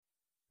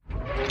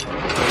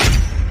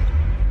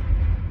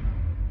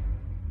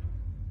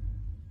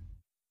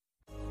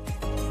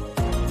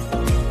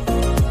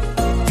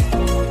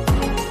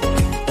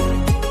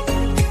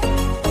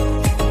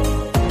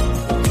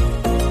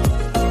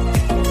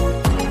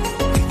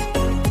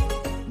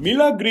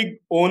Mila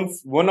Grigg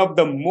owns one of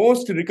the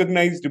most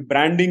recognized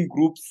branding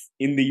groups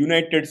in the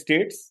United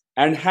States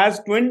and has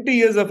 20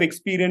 years of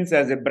experience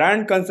as a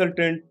brand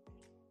consultant,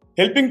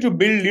 helping to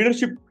build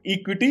leadership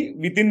equity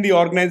within the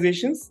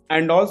organizations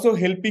and also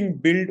helping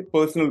build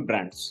personal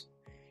brands.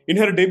 In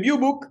her debut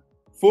book,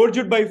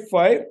 Forged by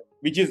Fire,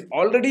 which is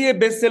already a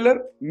bestseller,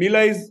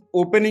 Mila is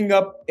opening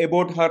up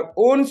about her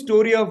own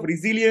story of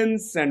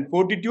resilience and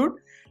fortitude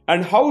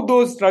and how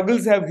those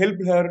struggles have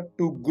helped her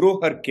to grow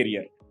her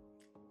career.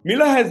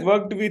 Mila has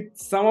worked with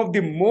some of the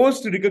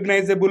most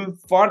recognizable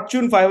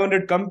Fortune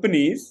 500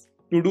 companies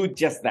to do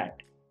just that.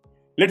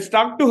 Let's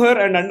talk to her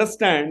and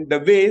understand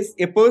the ways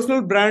a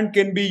personal brand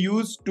can be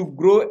used to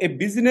grow a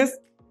business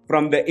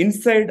from the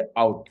inside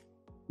out.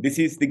 This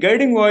is the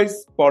Guiding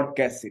Voice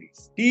podcast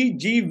series,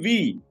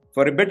 TGV,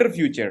 for a better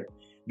future.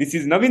 This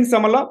is Naveen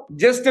Samala,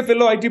 just a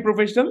fellow IT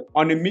professional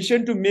on a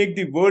mission to make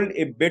the world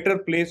a better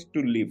place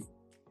to live.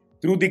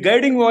 Through the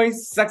Guiding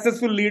Voice,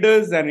 successful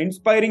leaders and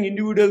inspiring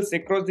individuals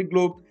across the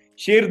globe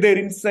share their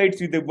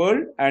insights with the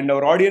world, and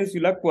our audience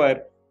will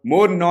acquire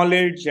more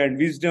knowledge and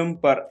wisdom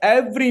per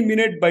every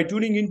minute by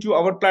tuning into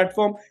our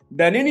platform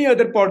than any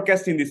other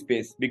podcast in this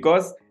space,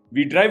 because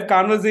we drive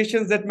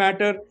conversations that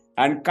matter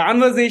and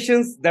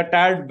conversations that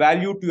add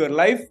value to your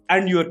life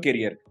and your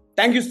career.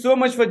 Thank you so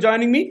much for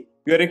joining me.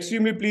 We are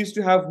extremely pleased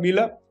to have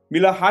Mila.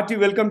 Mila, hearty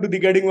welcome to the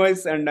Guiding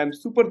Voice, and I'm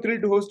super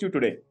thrilled to host you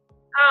today.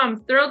 I'm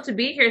thrilled to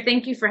be here.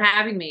 Thank you for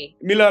having me.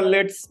 Mila,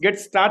 let's get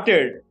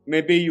started.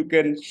 Maybe you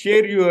can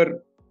share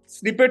your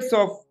snippets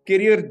of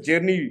career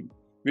journey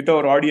with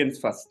our audience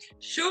first.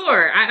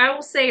 Sure. I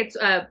will say it's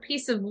a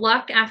piece of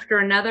luck after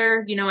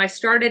another. I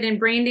started in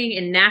branding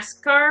in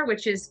NASCAR,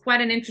 which is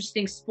quite an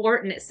interesting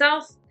sport in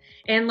itself,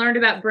 and learned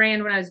about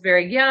brand when I was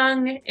very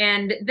young,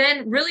 and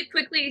then really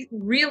quickly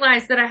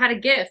realized that I had a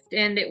gift,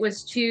 and it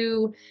was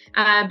to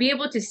be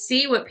able to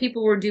see what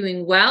people were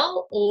doing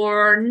well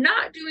or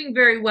not doing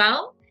very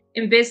well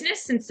in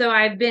business. And so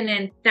I've been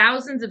in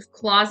thousands of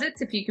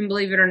closets, if you can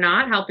believe it or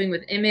not, helping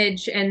with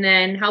image and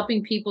then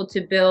helping people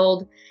to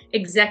build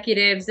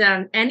executives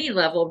on any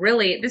level,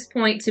 really at this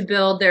point, to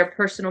build their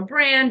personal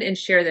brand and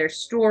share their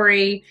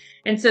story.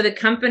 And so the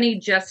company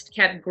just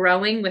kept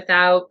growing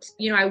without,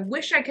 I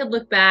wish I could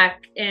look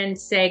back and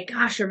say,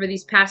 gosh, over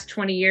these past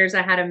 20 years,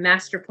 I had a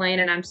master plan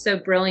and I'm so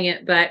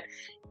brilliant, but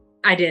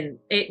I didn't.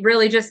 It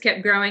really just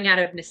kept growing out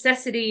of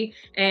necessity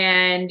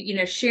and,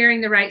 sharing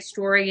the right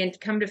story, and to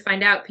come to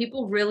find out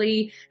people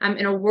really,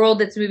 in a world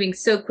that's moving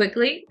so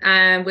quickly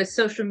with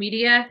social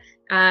media,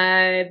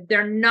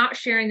 they're not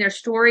sharing their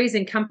stories,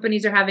 and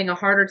companies are having a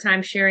harder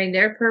time sharing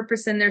their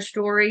purpose and their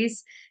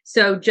stories.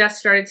 So just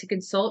started to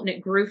consult, and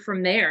it grew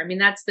from there. I mean,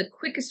 that's the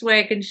quickest way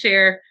I can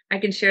share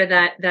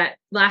that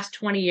last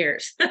 20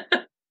 years.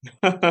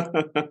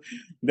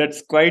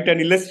 That's quite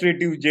an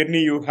illustrative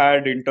journey you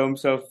had in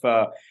terms of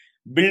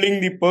building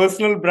the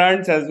personal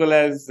brands as well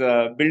as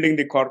building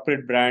the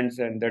corporate brands.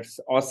 And that's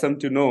awesome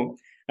to know.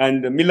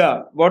 And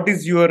Mila, what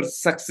is your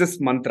success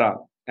mantra?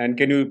 And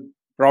can you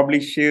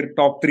probably share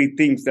top 3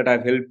 things that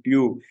have helped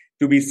you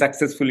to be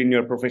successful in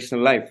your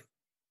professional life?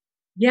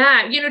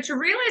 Yeah, to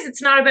realize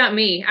it's not about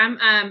me.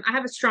 I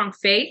have a strong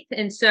faith.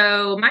 And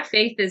so my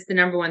faith is the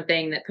number one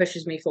thing that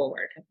pushes me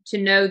forward. To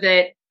know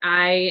that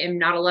I am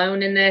not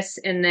alone in this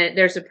and that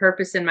there's a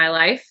purpose in my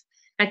life.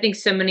 I think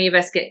so many of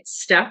us get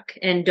stuck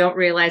and don't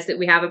realize that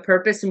we have a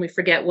purpose, and we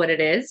forget what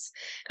it is.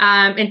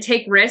 And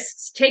take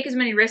risks, take as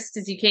many risks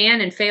as you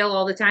can, and fail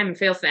all the time and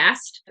fail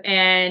fast.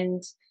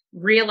 And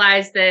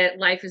realize that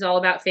life is all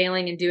about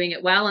failing and doing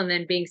it well and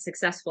then being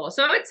successful.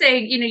 So I would say,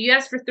 you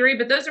asked for 3,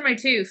 but those are my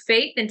 2.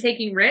 Faith and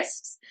taking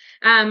risks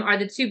are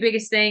the 2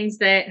 biggest things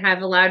that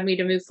have allowed me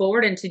to move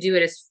forward and to do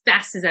it as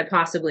fast as I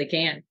possibly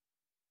can.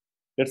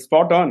 That's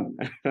spot on.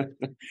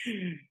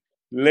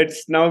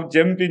 Let's now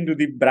jump into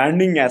the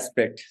branding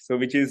aspect, so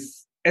which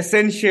is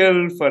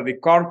essential for the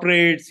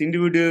corporates,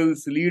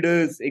 individuals,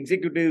 leaders,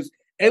 executives.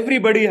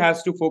 Everybody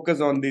has to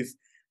focus on this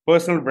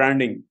personal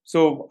branding.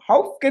 So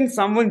how can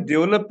someone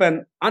develop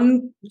an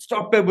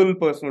unstoppable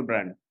personal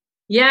brand?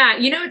 Yeah,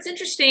 it's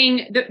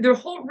interesting. The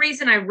whole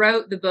reason I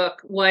wrote the book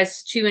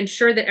was to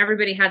ensure that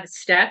everybody had the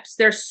steps.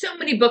 There's so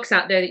many books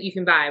out there that you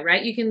can buy,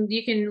 right? You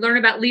can learn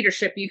about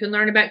leadership, you can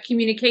learn about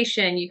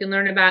communication, you can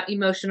learn about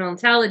emotional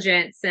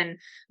intelligence and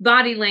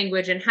body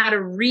language and how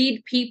to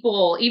read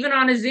people, even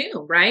on a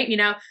Zoom, right?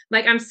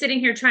 Like I'm sitting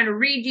here trying to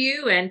read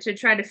you and to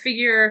try to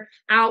figure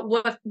out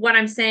what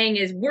I'm saying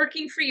is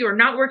working for you or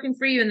not working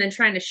for you, and then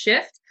trying to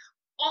shift.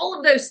 All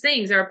of those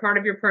things are a part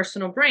of your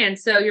personal brand.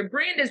 So your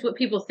brand is what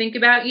people think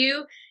about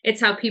you.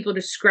 It's how people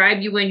describe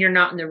you when you're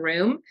not in the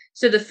room.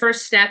 So the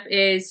first step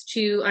is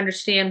to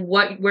understand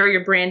where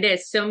your brand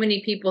is. So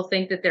many people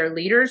think that they're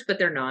leaders, but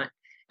they're not.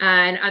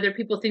 And other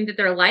people think that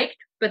they're liked,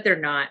 but they're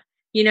not.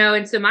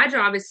 And so my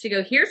job is to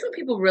go, here's what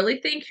people really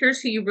think. Here's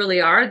who you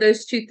really are.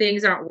 Those 2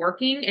 things aren't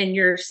working and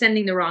you're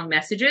sending the wrong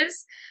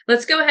messages.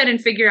 Let's go ahead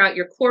and figure out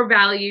your core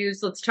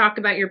values. Let's talk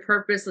about your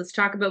purpose. Let's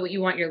talk about what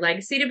you want your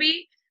legacy to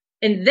be.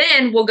 And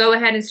then we'll go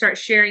ahead and start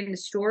sharing the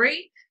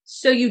story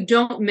so you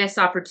don't miss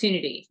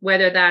opportunity,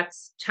 whether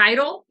that's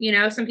title.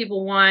 Some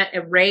people want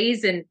a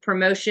raise and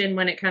promotion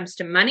when it comes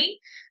to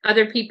money.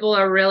 Other people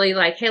are really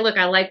like, hey, look,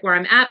 I like where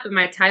I'm at, but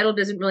my title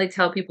doesn't really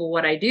tell people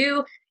what I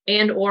do,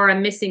 and or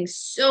I'm missing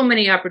so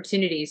many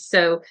opportunities.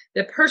 So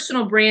the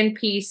personal brand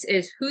piece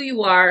is who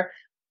you are,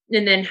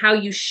 and then how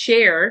you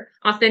share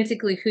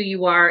authentically who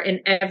you are in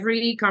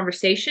every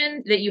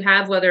conversation that you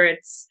have, whether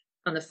it's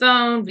on the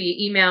phone, via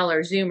email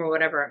or Zoom or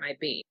whatever it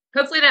might be.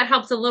 Hopefully that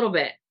helps a little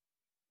bit.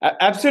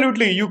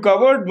 Absolutely. You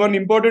covered one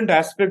important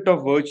aspect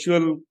of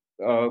virtual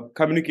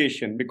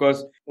communication,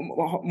 because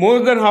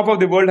more than half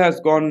of the world has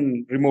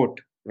gone remote,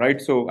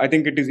 right? So I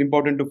think it is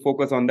important to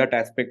focus on that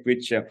aspect,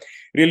 which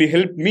really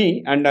helped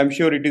me, and I'm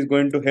sure it is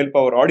going to help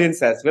our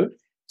audience as well.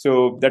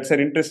 So that's an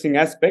interesting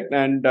aspect.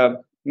 And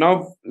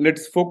now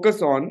let's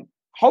focus on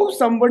how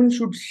someone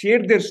should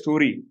share their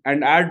story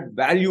and add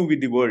value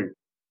with the world.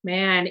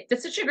 Man,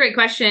 that's such a great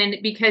question,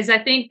 because I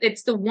think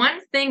it's the one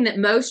thing that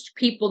most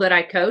people that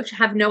I coach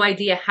have no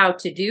idea how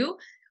to do.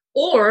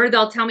 Or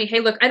they'll tell me, hey,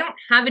 look, I don't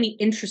have any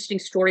interesting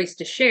stories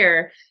to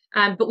share,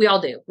 but we all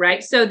do,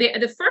 right? So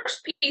the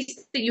first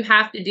piece that you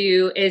have to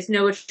do is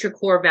know what your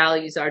core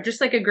values are.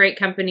 Just like a great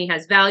company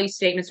has value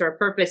statements or a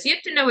purpose, you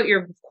have to know what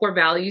your core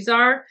values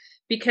are,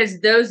 because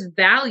those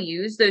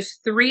values, those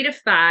 3 to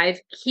 5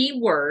 key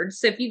words.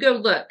 So if you go,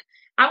 look,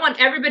 I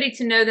want everybody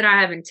to know that I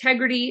have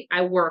integrity,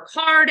 I work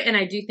hard, and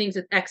I do things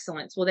with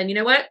excellence. Well, then you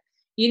know what?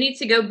 You need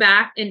to go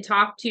back and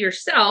talk to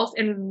yourself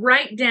and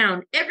write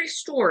down every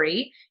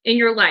story in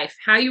your life,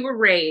 how you were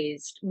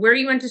raised, where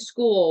you went to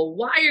school,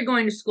 why you're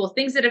going to school,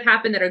 things that have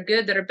happened that are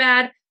good, that are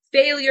bad,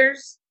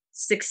 failures,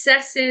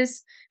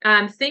 successes,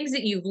 things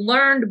that you've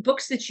learned,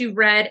 books that you've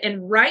read,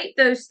 and write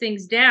those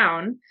things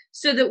down,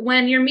 so that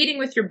when you're meeting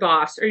with your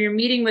boss, or you're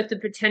meeting with a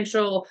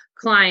potential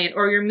client,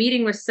 or you're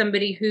meeting with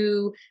somebody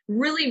who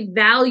really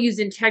values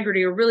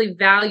integrity or really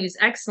values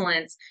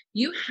excellence,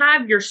 you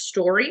have your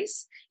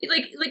stories.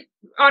 Like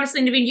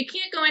honestly, Naveen, you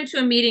can't go into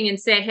a meeting and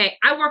say, hey,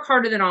 I work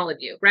harder than all of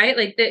you,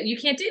 right? You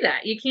can't do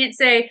that. You can't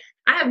say,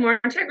 I have more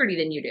integrity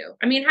than you do.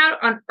 I mean, how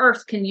on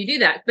earth can you do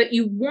that? But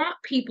you want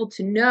people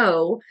to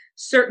know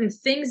certain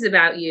things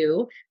about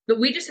you, but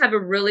we just have a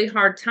really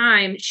hard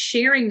time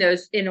sharing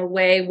those in a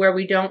way where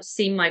we don't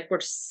seem like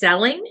we're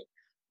selling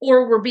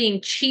or we're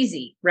being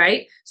cheesy,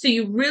 right? So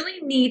you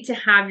really need to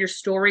have your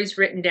stories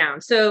written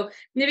down. So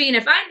Naveen,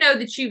 if I know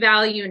that you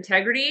value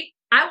integrity,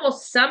 I will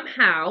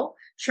somehow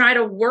try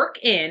to work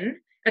in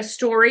a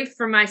story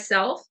for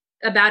myself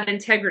about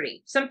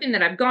integrity, something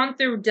that I've gone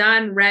through,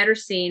 done, read, or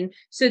seen,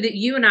 so that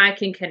you and I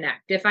can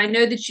connect. If I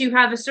know that you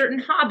have a certain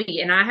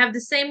hobby and I have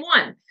the same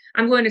one,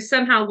 I'm going to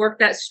somehow work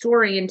that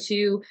story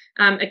into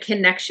a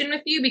connection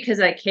with you, because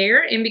I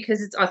care and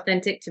because it's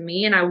authentic to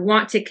me and I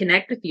want to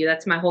connect with you.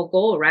 That's my whole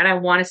goal, right? I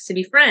want us to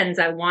be friends.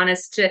 I want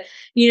us to,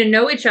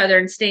 know each other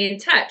and stay in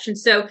touch. And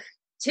so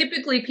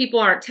typically people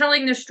aren't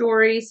telling their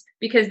stories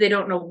because they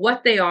don't know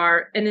what they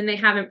are, and then they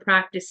haven't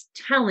practiced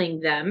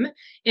telling them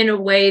in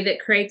a way that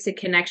creates a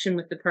connection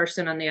with the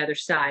person on the other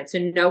side. So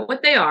know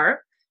what they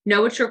are,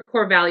 know what your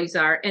core values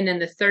are, and then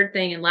the third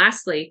thing, and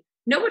lastly,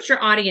 know what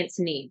your audience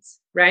needs,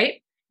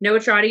 right? Know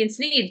what your audience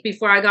needs.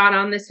 Before I got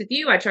on this with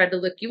you, I tried to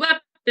look you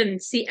up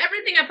and see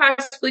everything I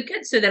possibly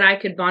could so that I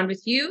could bond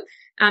with you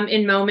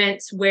in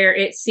moments where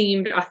it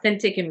seemed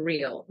authentic and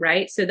real,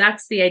 right? So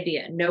that's the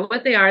idea. Know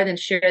what they are, then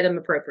share them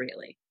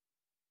appropriately.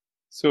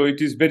 So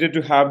it is better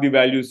to have the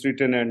values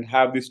written and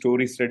have the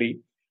stories ready.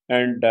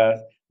 And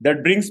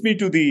that brings me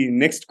to the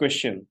next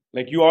question.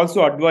 Like, you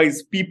also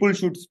advise people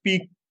should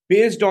speak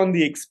based on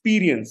the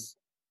experience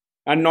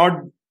and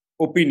not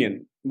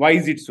opinion. Why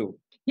is it so?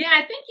 Yeah,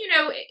 I think,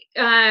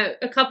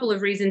 a couple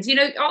of reasons.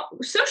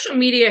 Social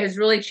media has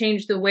really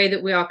changed the way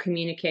that we all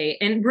communicate.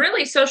 And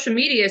really, social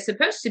media is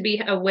supposed to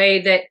be a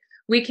way that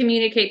we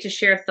communicate to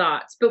share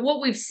thoughts. But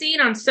what we've seen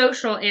on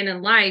social and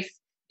in life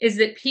is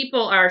that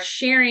people are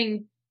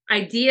sharing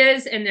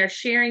ideas and they're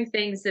sharing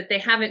things that they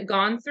haven't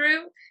gone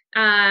through.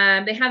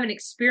 They haven't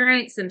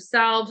experienced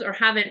themselves or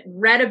haven't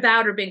read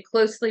about or been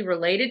closely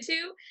related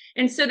to.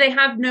 And so they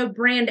have no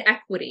brand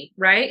equity,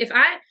 right? If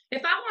I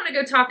want to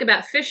go talk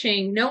about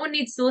fishing, no one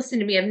needs to listen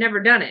to me. I've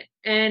never done it.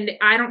 And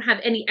I don't have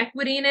any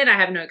equity in it. I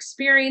have no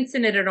experience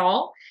in it at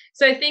all.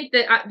 So I think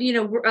that,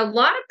 a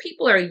lot of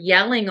people are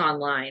yelling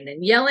online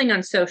and yelling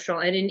on social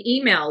and in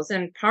emails.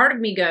 And part of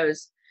me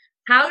goes,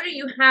 how do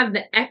you have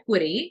the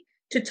equity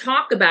to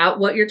talk about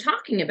what you're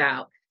talking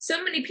about?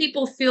 So many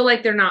people feel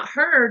like they're not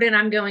heard. And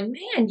I'm going,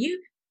 man,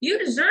 you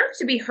deserve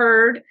to be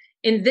heard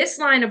in this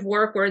line of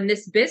work or in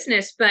this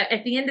business. But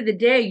at the end of the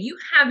day, you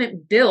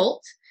haven't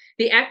built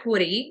the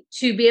equity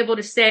to be able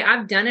to say,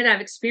 I've done it, I've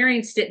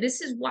experienced it.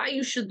 This is why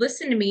you should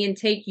listen to me and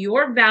take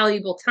your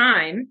valuable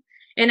time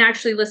and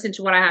actually listen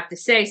to what I have to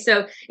say.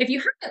 So if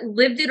you haven't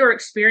lived it or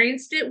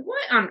experienced it,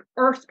 what on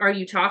earth are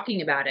you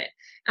talking about it?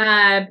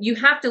 You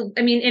have to,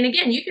 and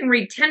again, you can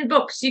read 10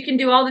 books, you can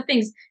do all the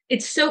things.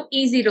 It's so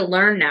easy to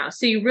learn now.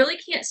 So you really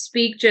can't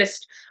speak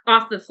just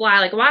off the fly,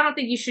 like, well, I don't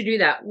think you should do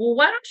that. Well,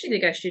 why don't you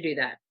think I should do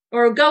that?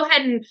 Or go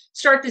ahead and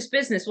start this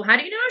business. Well, how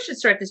do you know I should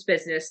start this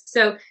business?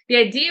 So the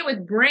idea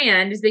with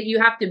brand is that you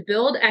have to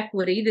build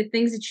equity, the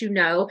things that you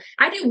know.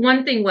 I do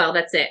one thing well,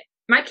 that's it.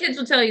 My kids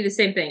will tell you the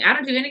same thing. I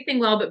don't do anything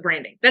well but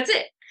branding. That's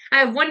it. I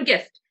have one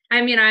gift.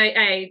 I mean,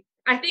 I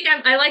think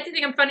I like to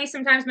think I'm funny.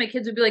 Sometimes my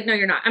kids would be like, no,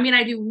 you're not. I mean,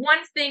 I do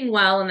one thing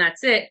well and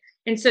that's it.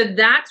 And so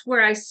that's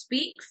where I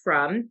speak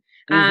from.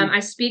 I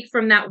speak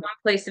from that one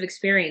place of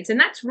experience. And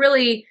that's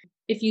really,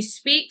 if you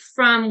speak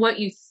from what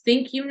you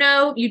think you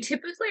know, you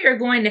typically are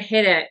going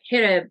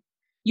to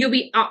you'll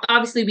be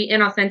obviously be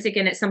inauthentic.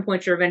 And at some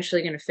point you're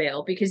eventually going to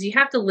fail because you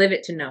have to live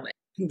it to know it.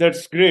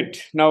 That's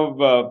great. Now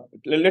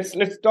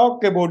let's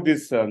talk about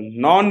this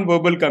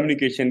non-verbal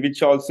communication,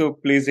 which also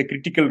plays a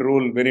critical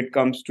role when it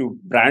comes to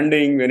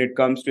branding, when it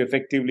comes to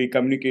effectively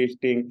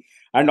communicating,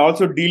 and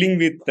also dealing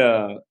with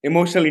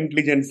emotional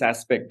intelligence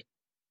aspect.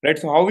 Right.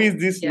 So, how is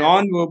this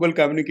non-verbal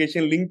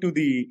communication linked to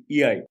the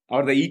EI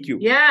or the EQ?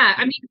 Yeah,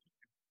 I mean,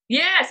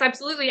 yes,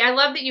 absolutely. I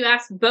love that you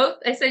asked both.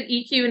 I said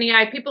EQ and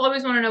EI. People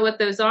always want to know what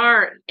those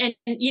are, and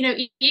you know,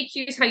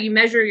 EQ is how you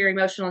measure your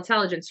emotional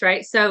intelligence,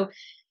 right? So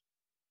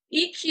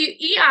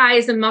EI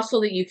is a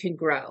muscle that you can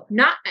grow.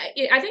 I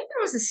think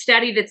there was a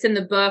study that's in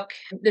the book.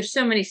 There's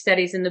so many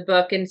studies in the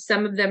book, and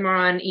some of them are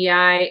on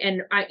EI.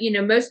 And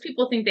most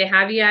people think they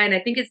have EI, and I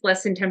think it's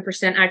less than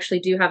 10% actually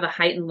do have a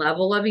heightened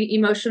level of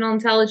emotional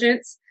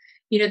intelligence.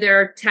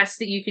 There are tests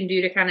that you can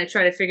do to kind of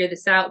try to figure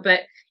this out. But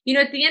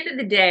at the end of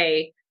the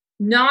day,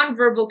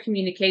 nonverbal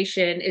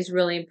communication is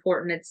really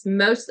important. It's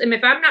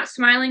if I'm not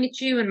smiling at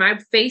you and my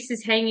face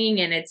is hanging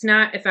and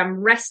if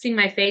I'm resting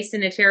my face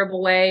in a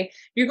terrible way,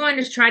 you're going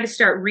to try to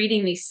start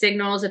reading these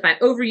signals. If I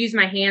overuse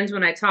my hands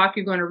when I talk,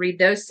 you're going to read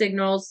those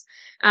signals.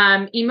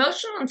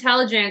 Emotional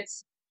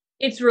intelligence,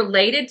 it's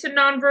related to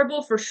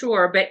nonverbal for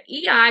sure, but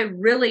EI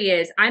really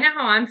is. I know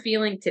how I'm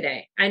feeling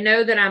today. I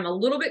know that I'm a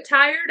little bit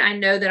tired. I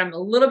know that I'm a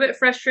little bit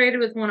frustrated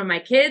with one of my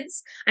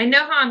kids. I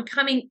know how I'm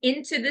coming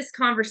into this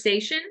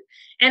conversation,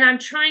 and I'm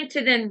trying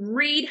to then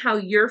read how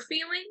you're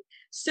feeling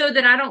so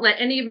that I don't let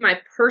any of my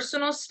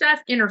personal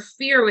stuff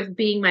interfere with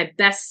being my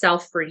best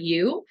self for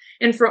you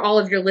and for all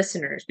of your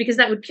listeners, because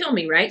that would kill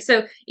me, right?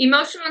 So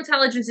emotional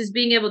intelligence is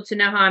being able to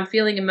know how I'm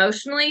feeling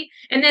emotionally.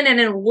 And then in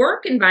a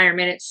work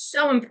environment, it's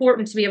so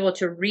important to be able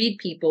to read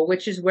people,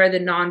 which is where the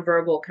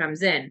nonverbal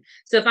comes in.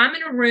 So if I'm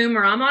in a room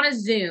or I'm on a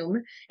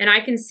Zoom and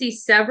I can see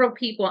several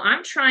people,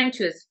 I'm trying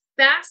to, as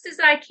fast as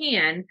I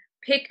can,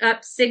 pick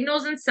up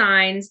signals and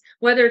signs,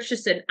 whether it's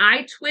just an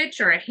eye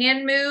twitch or a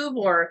hand move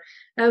or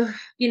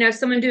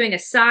someone doing a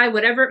sigh,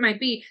 whatever it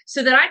might be,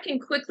 so that I can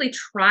quickly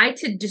try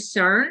to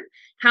discern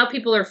how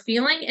people are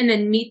feeling and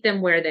then meet them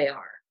where they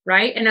are,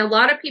 right? And a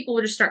lot of people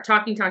will just start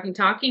talking,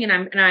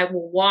 and I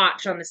will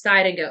watch on the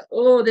side and go,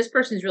 oh, this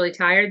person's really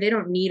tired. They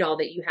don't need all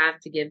that you have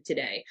to give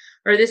today.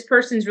 Or this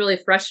person's really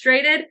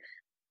frustrated,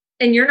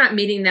 and you're not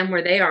meeting them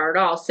where they are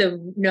at all. So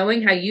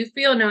knowing how you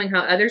feel, knowing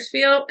how others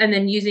feel, and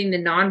then using the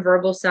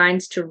nonverbal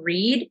signs to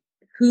read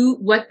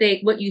what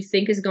you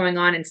think is going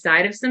on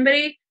inside of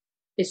somebody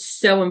is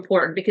so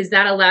important, because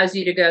that allows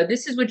you to go,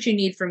 this is what you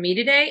need from me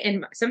today.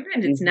 And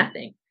sometimes it's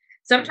nothing.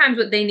 Sometimes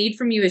what they need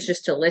from you is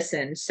just to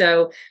listen.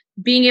 So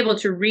being able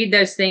to read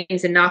those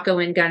things and not go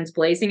in guns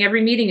blazing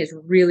every meeting is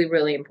really,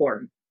 really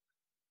important.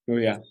 Oh,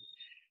 yeah.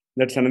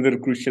 That's another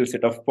crucial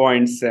set of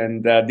points.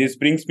 And this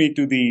brings me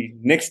to the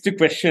next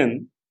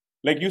question.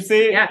 Like you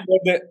say,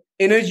 the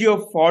energy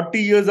of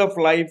 40 years of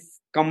life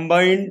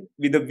combined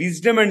with the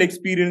wisdom and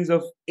experience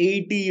of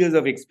 80 years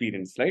of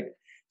experience, right?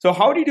 So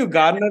how did you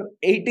garner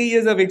 80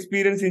 years of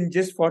experience in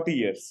just 40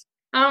 years?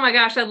 Oh my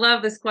gosh, I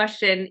love this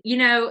question.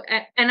 And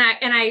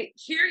I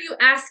hear you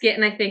ask it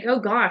and I think, oh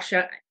gosh,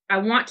 I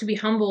want to be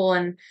humble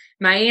in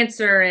my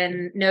answer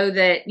and know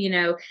that,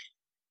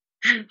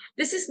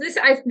 this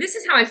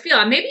is how I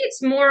feel. Maybe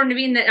it's more,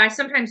 Naveen, that I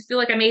sometimes feel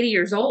like I'm 80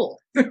 years old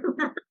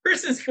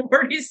versus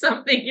 40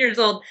 something years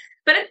old.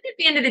 But at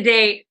the end of the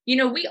day,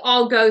 we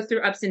all go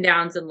through ups and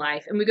downs in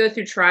life, and we go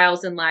through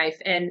trials in life,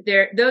 and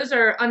those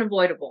are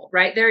unavoidable,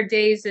 right? There are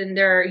days and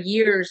there are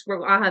years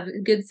where I'll have a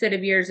good set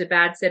of years, a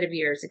bad set of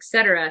years,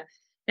 etc.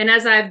 And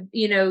as I've,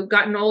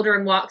 gotten older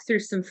and walked through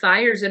some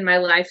fires in my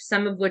life,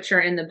 some of which are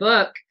in the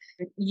book,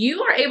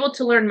 you are able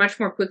to learn much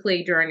more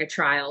quickly during a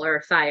trial or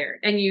a fire.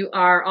 And you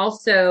are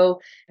also,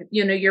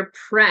 you're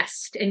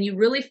pressed, and you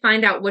really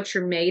find out what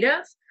you're made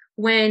of.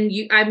 When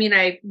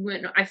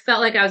I felt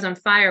like I was on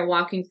fire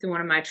walking through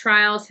one of my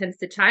trials, hence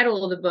the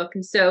title of the book.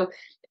 And so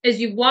as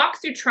you walk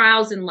through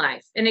trials in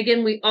life, and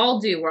again, we all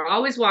do, we're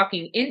always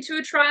walking into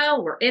a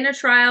trial, we're in a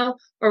trial,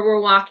 or we're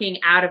walking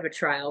out of a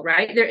trial,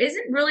 right? There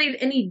isn't really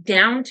any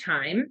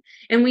downtime.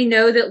 And we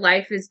know that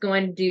life is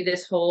going to do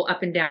this whole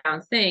up and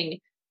down thing.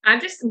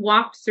 I've just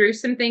walked through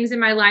some things in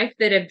my life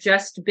that have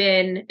just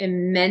been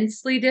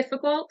immensely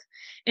difficult.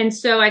 And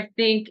so I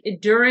think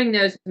during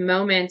those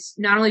moments,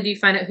 not only do you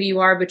find out who you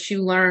are, but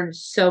you learn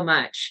so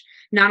much,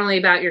 not only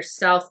about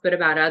yourself, but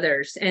about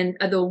others and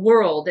the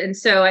world. And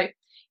so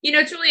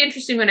it's really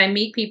interesting when I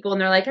meet people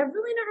and they're like, I've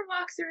really never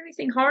walked through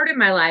anything hard in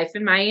my life.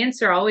 And my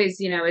answer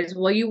always, is,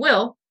 well, you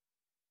will.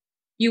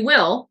 You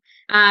will.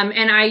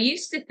 And I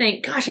used to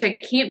think, gosh, I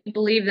can't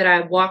believe that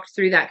I walked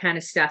through that kind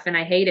of stuff and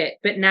I hate it.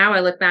 But now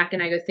I look back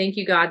and I go, thank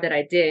you, God, that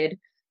I did,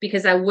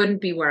 because I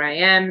wouldn't be where I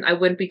am. I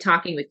wouldn't be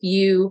talking with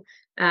you.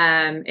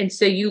 And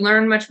so you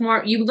learn much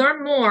more. You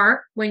learn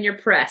more when you're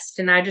pressed.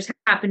 And I just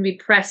happen to be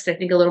pressed, I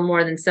think, a little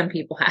more than some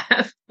people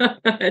have.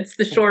 It's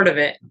the short of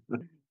it.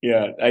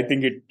 Yeah, I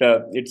think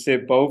it's a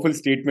powerful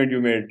statement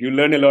you made. You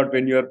learn a lot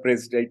when you are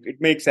pressed. It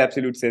makes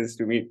absolute sense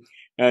to me.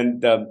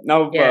 And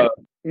now, Yeah.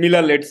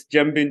 Mila, let's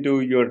jump into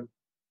your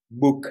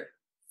book,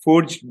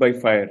 Forged by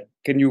Fire.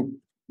 Can you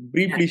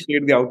briefly share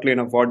the outline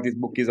of what this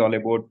book is all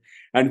about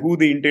and who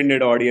the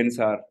intended audience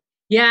are?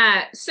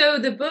 Yeah. So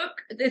the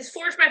book, it's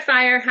Forged by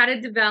Fire, How to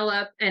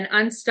Develop an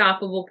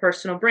Unstoppable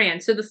Personal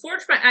Brand. So the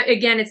Forged by,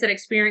 again, it's that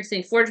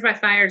experiencing Forged by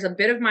Fire is a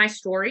bit of my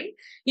story,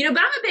 but I'm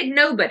a big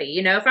nobody.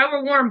 If I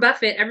were Warren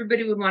Buffett,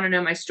 everybody would want to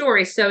know my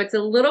story. So it's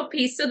a little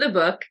piece of the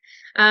book.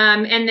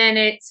 And then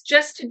it's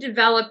just to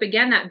develop,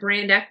 again, that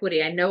brand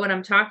equity. I know what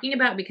I'm talking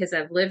about because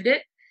I've lived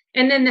it.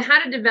 And then the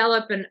How to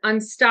Develop an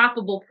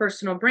Unstoppable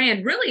Personal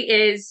Brand really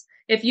is,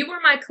 if you were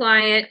my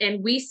client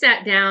and we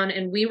sat down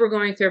and we were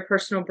going through a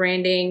personal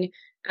branding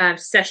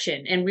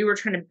session and we were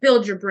trying to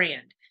build your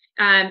brand,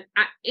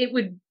 it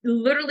would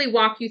literally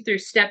walk you through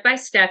step by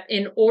step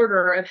in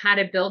order of how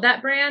to build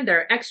that brand.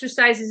 There are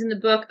exercises in the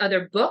book,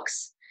 other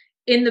books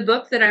in the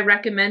book that I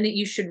recommend that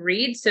you should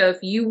read. So if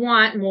you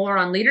want more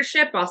on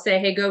leadership, I'll say,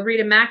 hey, go read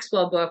a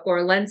Maxwell book or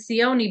a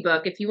Lencioni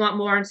book. If you want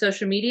more on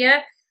social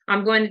media,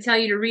 I'm going to tell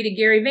you to read a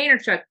Gary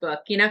Vaynerchuk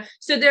book,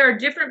 So there are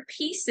different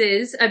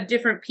pieces of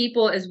different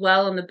people as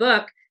well in the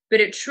book,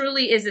 but it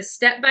truly is a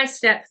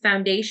step-by-step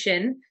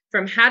foundation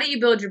from how do you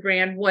build your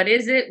brand? What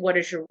is it? What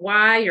is your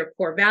why, your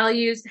core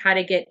values, how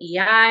to get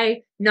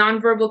EI,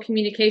 nonverbal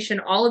communication,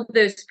 all of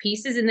those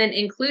pieces, and then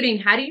including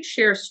how do you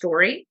share a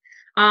story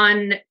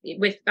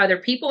with other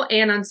people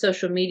and on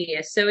social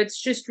media. So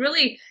it's just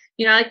really,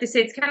 I like to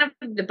say it's kind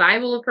of the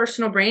Bible of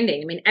personal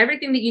branding. I mean,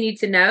 everything that you need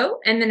to know.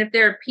 And then if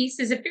there are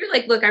pieces, if you're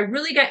like, look,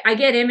 I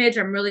get image,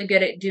 I'm really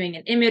good at doing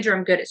an image, or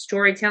I'm good at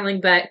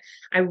storytelling, but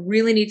I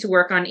really need to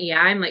work on EI.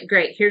 I'm like,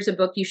 great, here's a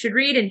book you should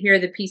read, and here are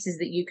the pieces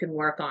that you can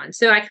work on.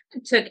 So I kind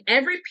of took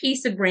every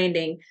piece of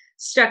branding,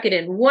 stuck it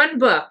in one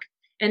book,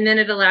 and then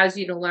it allows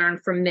you to learn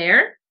from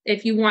there.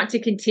 If you want to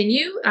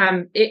continue,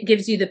 it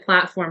gives you the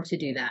platform to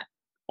do that.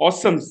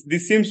 Awesome.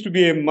 This seems to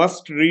be a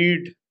must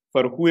read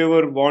for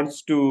whoever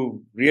wants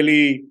to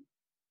really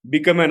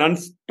become an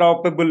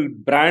unstoppable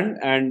brand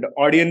and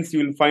audience.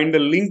 You will find the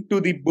link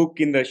to the book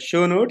in the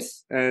show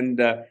notes.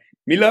 And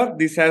Mila,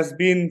 this has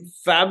been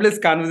fabulous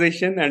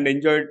conversation and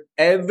enjoyed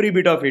every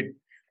bit of it.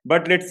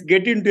 But let's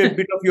get into a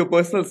bit of your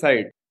personal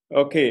side.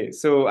 Okay,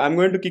 so I'm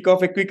going to kick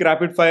off a quick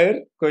rapid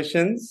fire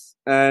questions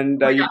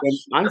and you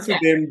can answer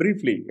them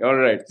briefly. All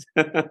right.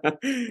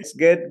 Let's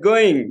get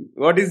going.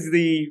 What is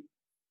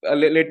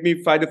let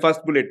me fire the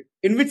first bullet.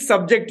 In which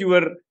subject you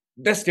were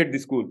best at the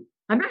school?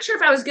 I'm not sure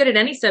if I was good at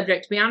any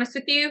subject, to be honest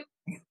with you.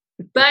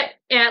 But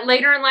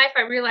later in life,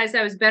 I realized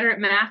I was better at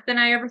math than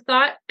I ever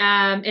thought.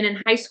 And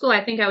in high school,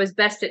 I think I was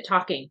best at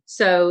talking.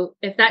 So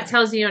if that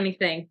tells you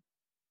anything,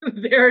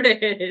 there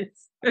it is.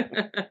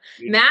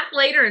 Math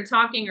later and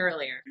talking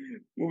earlier.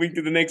 Moving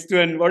to the next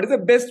one. What is the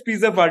best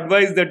piece of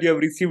advice that you have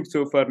received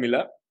so far,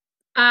 Mila?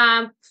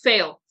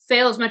 Fail.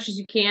 Fail as much as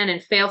you can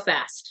and fail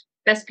fast.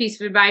 Best piece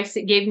of advice.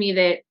 It gave me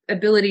the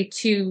ability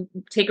to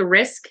take a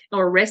risk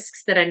or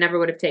risks that I never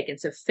would have taken.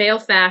 So fail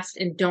fast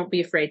and don't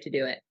be afraid to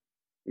do it.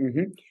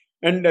 Mm-hmm.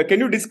 And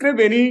can you describe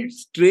any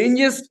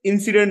strangest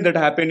incident that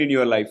happened in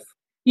your life?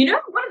 One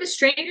of the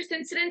strangest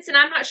incidents, and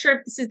I'm not sure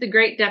if this is the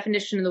great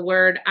definition of the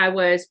word, I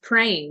was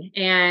praying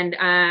and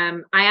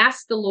I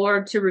asked the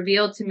Lord to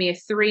reveal to me a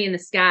 3 in the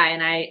sky.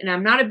 And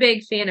I'm not a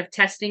big fan of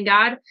testing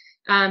God.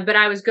 But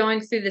I was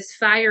going through this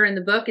fire in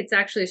the book. It's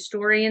actually a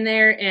story in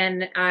there.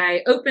 And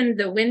I opened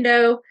the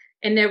window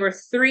and there were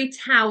 3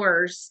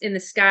 towers in the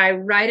sky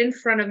right in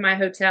front of my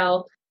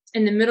hotel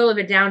in the middle of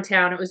a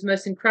downtown. It was the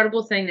most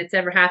incredible thing that's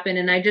ever happened.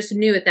 And I just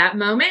knew at that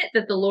moment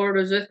that the Lord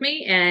was with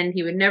me and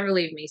he would never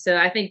leave me. So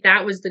I think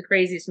that was the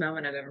craziest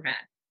moment I've ever had.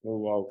 Oh,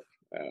 wow.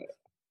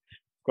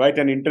 Quite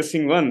an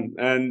interesting one.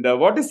 And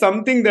what is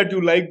something that you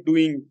like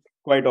doing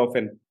quite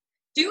often?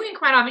 Doing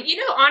quite often,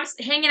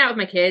 honestly, hanging out with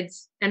my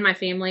kids and my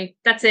family.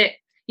 That's it.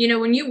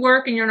 When you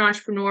work and you're an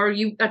entrepreneur,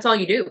 that's all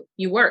you do.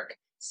 You work.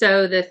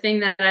 So the thing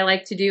that I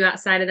like to do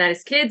outside of that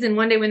is kids. And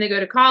one day when they go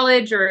to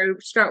college or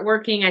start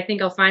working, I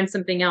think I'll find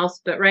something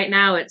else. But right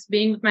now it's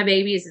being with my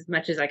babies as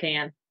much as I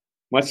can.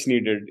 Much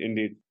needed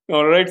indeed.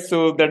 All right.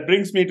 So that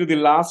brings me to the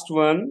last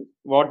one.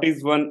 What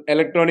is one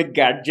electronic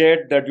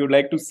gadget that you'd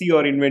like to see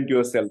or invent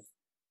yourself?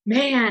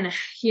 Man,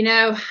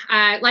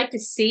 I'd like to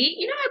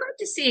see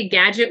a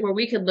gadget where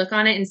we could look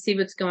on it and see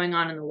what's going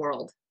on in the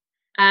world.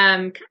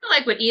 Kind of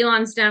like what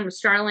Elon's done with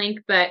Starlink,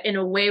 but in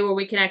a way where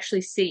we can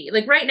actually see.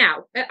 Like right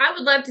now, I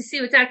would love to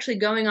see what's actually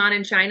going on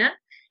in China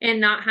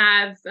and not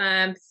have,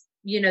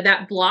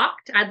 that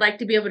blocked. I'd like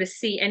to be able to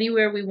see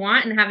anywhere we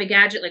want and have a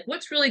gadget like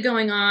what's really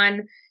going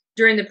on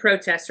during the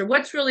protests, or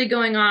what's really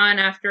going on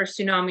after a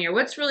tsunami, or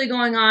what's really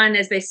going on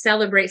as they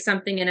celebrate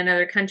something in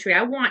another country.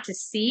 I want to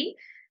see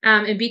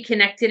and be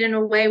connected in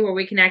a way where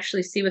we can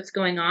actually see what's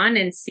going on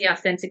and see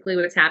authentically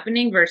what's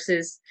happening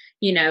versus,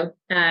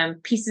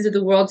 pieces of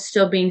the world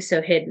still being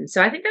so hidden.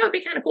 So I think that would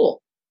be kind of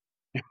cool.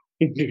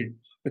 Indeed.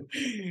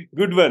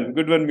 Good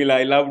one, Mila.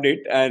 I loved it.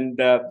 And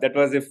that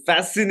was a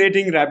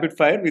fascinating rapid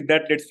fire. With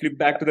that, let's flip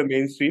back to the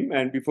mainstream.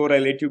 And before I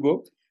let you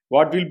go,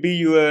 what will be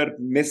your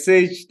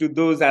message to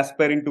those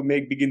aspiring to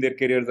begin their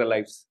careers or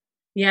lives?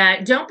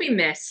 Yeah, don't be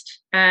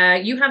missed.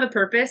 You have a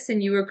purpose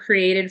and you were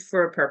created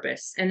for a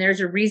purpose. And there's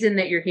a reason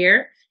that you're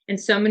here. And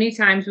so many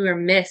times we are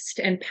missed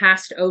and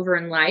passed over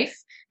in life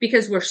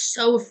because we're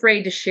so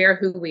afraid to share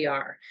who we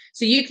are.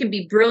 So you can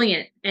be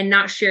brilliant and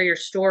not share your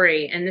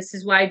story. And this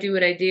is why I do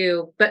what I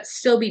do, but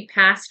still be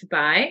passed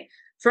by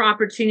for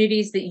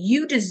opportunities that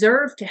you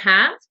deserve to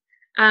have.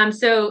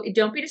 So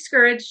don't be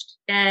discouraged.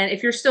 And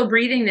if you're still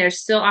breathing, there's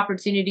still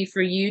opportunity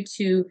for you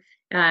to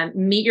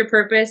meet your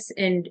purpose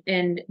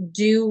and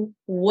do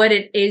what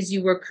it is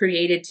you were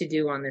created to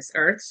do on this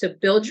earth. So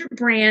build your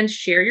brand,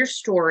 share your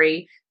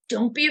story.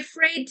 Don't be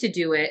afraid to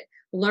do it.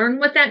 Learn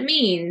what that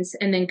means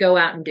and then go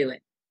out and do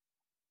it.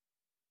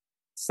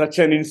 Such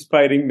an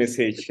inspiring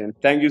message. And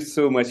thank you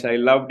so much. I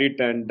loved it.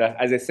 And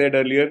as I said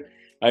earlier,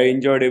 I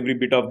enjoyed every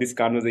bit of this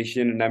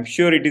conversation. And I'm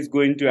sure it is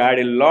going to add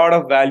a lot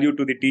of value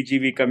to the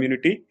TGV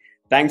community.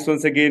 Thanks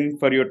once again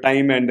for your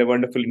time and the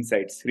wonderful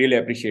insights. Really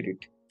appreciate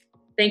it.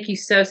 Thank you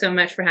so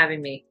much for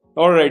having me.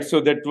 All right,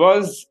 so that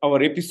was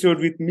our episode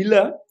with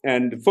Mila.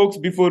 And folks,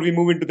 before we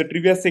move into the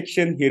trivia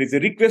section, here is a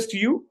request to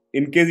you.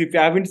 In case if you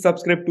haven't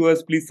subscribed to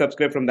us, please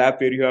subscribe from the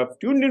app where you have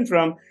tuned in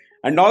from.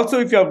 And also,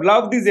 if you have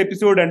loved this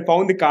episode and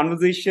found the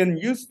conversation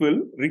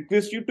useful,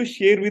 request you to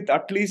share with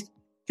at least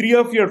 3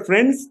 of your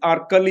friends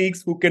or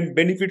colleagues who can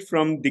benefit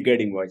from the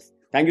guiding voice.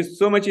 Thank you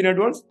so much in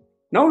advance.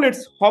 Now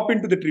let's hop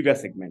into the trivia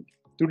segment.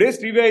 Today's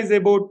trivia is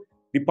about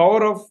the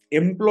power of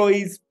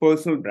employees'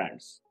 personal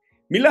brands.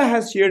 Mila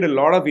has shared a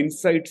lot of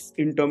insights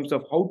in terms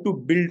of how to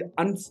build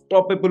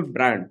unstoppable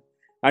brand.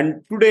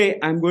 And today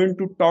I'm going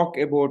to talk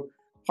about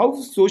how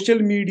social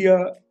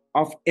media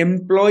of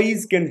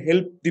employees can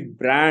help the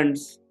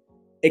brands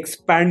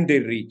expand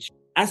their reach.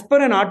 As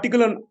per an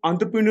article on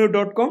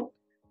entrepreneur.com,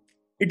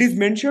 it is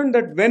mentioned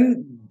that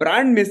when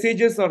brand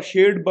messages are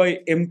shared by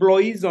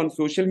employees on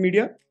social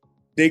media,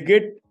 they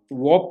get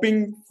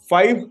whopping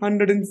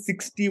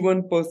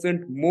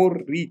 561%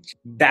 more reach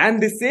than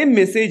the same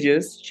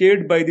messages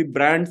shared by the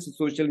brand's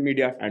social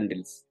media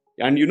handles.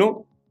 And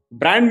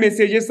brand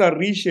messages are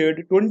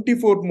reshared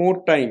 24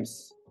 more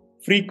times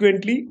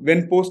frequently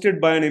when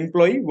posted by an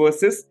employee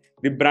versus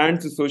the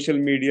brand's social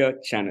media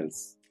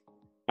channels.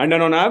 And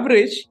on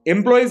average,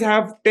 employees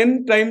have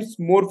 10 times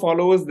more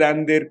followers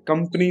than their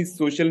company's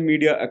social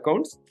media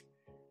accounts.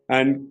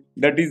 And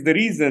that is the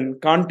reason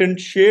content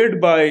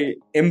shared by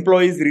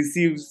employees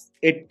receives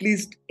at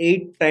least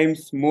 8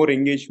 times more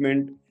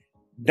engagement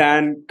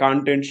than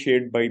content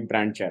shared by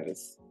brand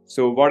channels.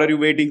 So what are you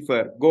waiting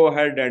for? Go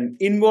ahead and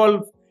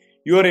involve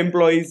your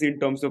employees in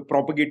terms of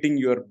propagating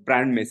your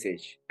brand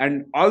message.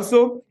 And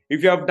also,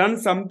 if you have done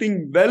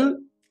something well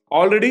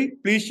already,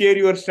 please share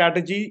your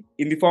strategy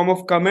in the form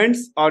of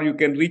comments, or you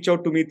can reach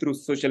out to me through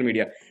social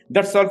media.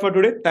 That's all for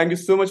today. Thank you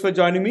so much for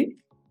joining me.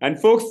 And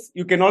folks,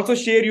 you can also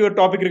share your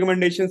topic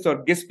recommendations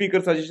or guest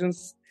speaker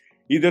suggestions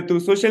either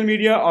through social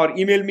media or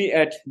email me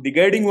at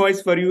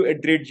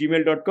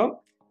theguidingvoiceforyou@gmail.com.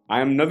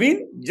 I am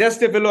Naveen,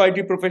 just a fellow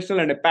IT professional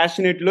and a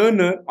passionate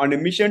learner on a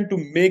mission to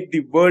make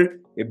the world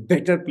a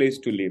better place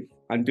to live.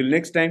 Until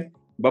next time,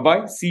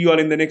 bye-bye. See you all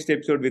in the next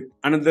episode with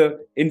another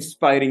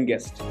inspiring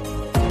guest.